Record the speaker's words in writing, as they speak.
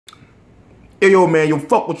Yo, man, yo,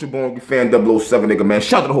 fuck with your boy, Angry Fan 007, nigga, man.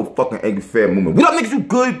 Shout out to the whole fucking Angry Fan movement. What up, niggas? You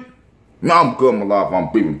good? Man, I'm good, I'm alive,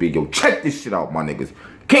 I'm breathing big. Yo, check this shit out, my niggas.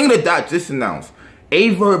 King of the Dot just announced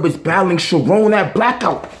Verb is battling Charron at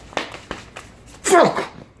Blackout.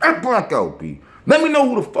 Fuck, at Blackout, B. Let me know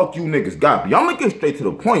who the fuck you niggas got, B. I'm gonna get straight to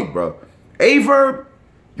the point, bro. Verb,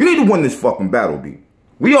 you need to win this fucking battle, B.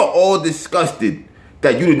 We are all disgusted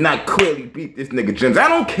that you did not clearly beat this nigga Gems. I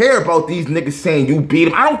don't care about these niggas saying you beat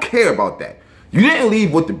him. I don't care about that. You didn't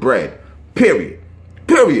leave with the bread. Period.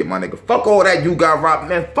 Period, my nigga. Fuck all that you got robbed,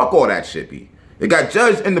 man. Fuck all that shit, B. It got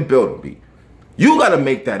judged in the building, B. You gotta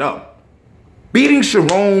make that up. Beating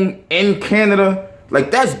Charron in Canada,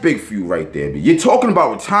 like, that's big for you right there, B. You're talking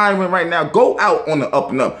about retirement right now. Go out on the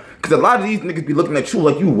up and up. Because a lot of these niggas be looking at you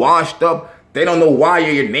like you washed up. They don't know why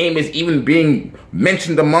your name is even being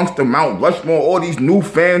mentioned amongst the Mount Rushmore, all these new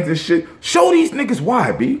fans and shit. Show these niggas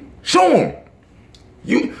why, B. Show them.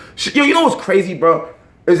 You know what's crazy, bro?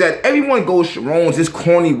 Is that everyone goes Charron's this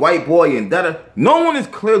corny white boy and that. No one is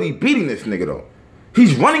clearly beating this nigga, though.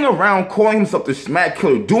 He's running around calling himself the smack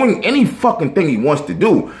killer, doing any fucking thing he wants to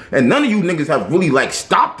do. And none of you niggas have really, like,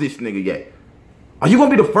 stopped this nigga yet. Are you gonna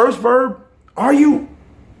be the first, Verb? Are you?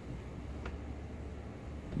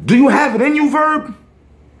 Do you have it in you, Verb?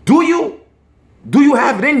 Do you? Do you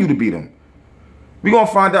have it in you to beat him? We gonna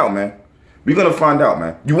find out, man. We gonna find out,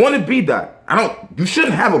 man. You wanna beat that. You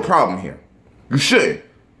shouldn't have a problem here. You shouldn't.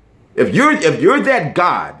 If you're that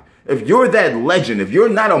god, if you're that legend, if you're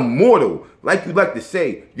not immortal, like you like to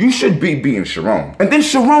say, you should be beating Charron. And then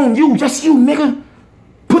Charron, just you, nigga.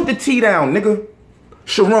 Put the T down, nigga.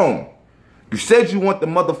 Charron, you said you want the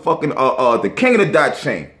motherfucking, the King of the Dot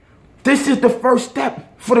chain. This is the first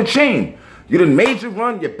step for the chain. You done made your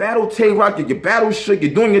run, you battled Tay-Rock, you battled shit,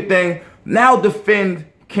 you're doing your thing. Now defend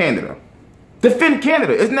Canada. Defend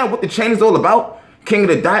Canada. Isn't that what the chain is all about? King of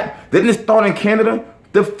the Dot. Didn't it start in Canada?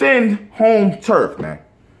 Defend home turf, man.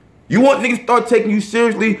 You want niggas to start taking you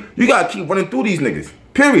seriously, you gotta keep running through these niggas.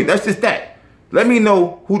 Period. That's just that. Let me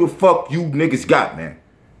know who the fuck you niggas got, man.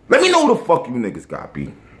 Let me know who the fuck you niggas got,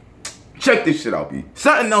 B. Check this shit out, B.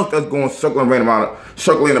 Something else that's going circling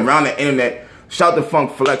around the internet. Shout to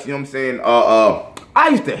Funk Flex, you know what I'm saying? I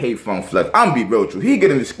used to hate Funk Flex. I'm gonna be real true. He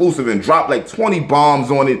get an exclusive and drop like 20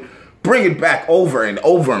 bombs on it. Bring it back over and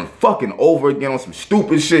over and fucking over again on some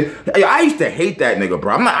stupid shit. I used to hate that nigga,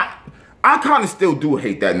 bro. I kind of still do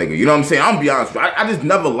hate that nigga. You know what I'm saying? I'm gonna be honest with you. I just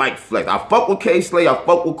never liked Flex. I fuck with K-Slay. I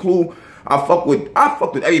fuck with Clue. I fuck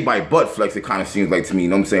with everybody but Flex, it kind of seems like to me. You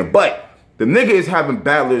know what I'm saying? But the nigga is having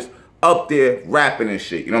battlers up there rapping and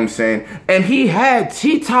shit. You know what I'm saying? And he had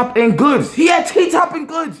T-Top and Goodz. He had T-Top and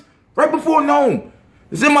Goodz right before n.o.m.e.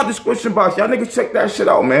 It's in my description box. Y'all niggas check that shit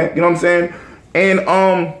out, man. You know what I'm saying? And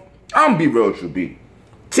I'm gonna be real true, B.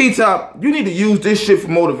 T-Top, you need to use this shit for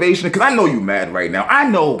motivation, because I know you mad right now. I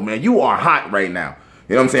know, man, you are hot right now.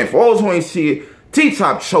 You know what I'm saying? For all those who ain't see it,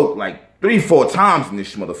 T-Top choked like 3-4 times in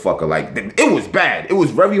this motherfucker. Like, it was bad. It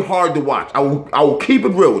was very hard to watch. I will keep it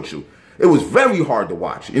real with you. It was very hard to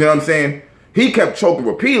watch. You know what I'm saying? He kept choking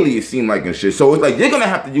repeatedly, it seemed like, and shit. So it's like, you're gonna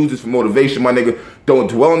have to use this for motivation, my nigga. Don't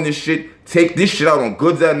dwell on this shit. Take this shit out on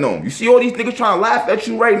Goodz at n.o.m.e. You see all these niggas trying to laugh at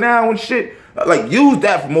you right now and shit? Like, use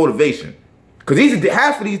that for motivation. Because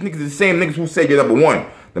half of these niggas are the same niggas who say you're number one.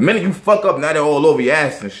 The minute you fuck up, now they're all over your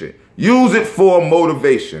ass and shit. Use it for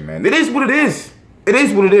motivation, man. It is what it is. It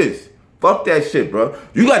is what it is. Fuck that shit, bro.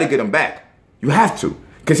 You got to get him back. You have to.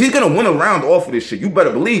 Because he's going to win a round off of this shit. You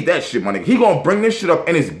better believe that shit, my nigga. He going to bring this shit up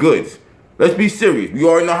and it's Goodz. Let's be serious. We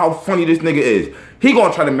already know how funny this nigga is. He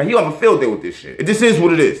going to try to, man, he going to have a field day with this shit. It just is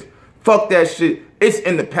what it is. Fuck that shit. It's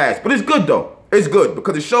in the past. But it's good, though. It's good.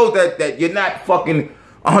 Because it shows that you're not fucking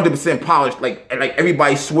 100% polished like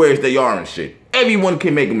everybody swears they are and shit. Everyone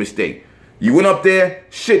can make a mistake. You went up there,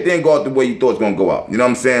 shit didn't go out the way you thought it was going to go out. You know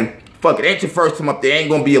what I'm saying? Fuck it. Ain't your first time up there. Ain't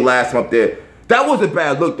going to be your last time up there. That was a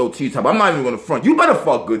bad look, though, T-Top. I'm not even going to front. You better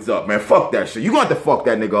fuck Goodz up, man. Fuck that shit. You going to have to fuck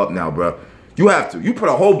that nigga up now, bro. You have to. You put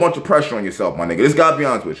a whole bunch of pressure on yourself, my nigga. This got to be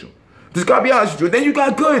honest with you. This got to be honest with you. And then you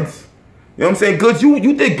got Goodz. You know what I'm saying? Goodz, you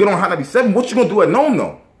did good on Hot 97. What you going to do at n.o.m.e,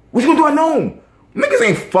 though? What you going to do at n.o.m.e? Niggas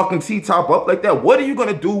ain't fucking T-Top up like that. What are you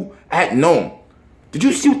gonna do at n.o.m.e? Did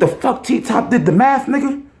you see what the fuck T-Top did the math,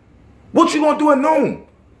 nigga? What you gonna do at n.o.m.e?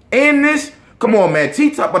 And this? Come on, man.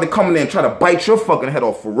 T-Top about to come in there and try to bite your fucking head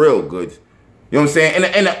off for real, Goodz. You know what I'm saying?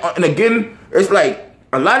 And again, it's like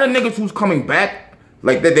a lot of niggas who's coming back,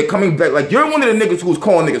 like they're coming back. Like, you're one of the niggas who's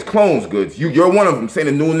calling niggas clones, Goodz. You're one of them, saying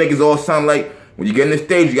the new niggas all sound like, when you get in the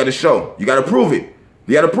stage, you gotta show. You gotta prove it.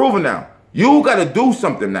 You gotta prove it now. You gotta do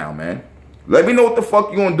something now, man. Let me know what the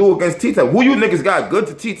fuck you gonna do against T-Top. Who you niggas got? Good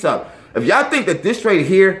to T-Top. If y'all think that this right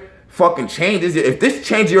here fucking changes it, if this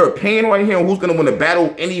changes your opinion right here on who's gonna win the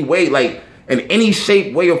battle anyway, like in any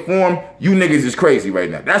shape, way, or form, you niggas is crazy right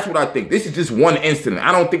now. That's what I think. This is just one incident.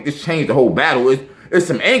 I don't think this changed the whole battle. It's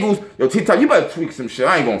some angles. Yo, T-Top, you better tweak some shit.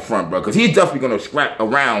 I ain't gonna front, bro, because he's definitely gonna scrap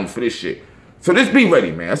around for this shit. So just be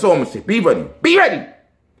ready, man. That's all I'm gonna say. Be ready. Be ready.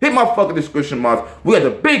 Hit my fucking description box. We got the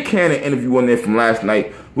Big Cannon interview on there from last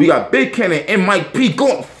night. We got Big Cannon and Mike P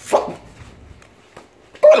going to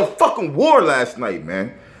fucking war last night,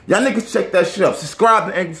 man. Y'all niggas check that shit up. Subscribe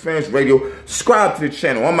to Angry Fans Radio. Subscribe to the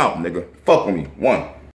channel. I'm out, nigga. Fuck with me. 1.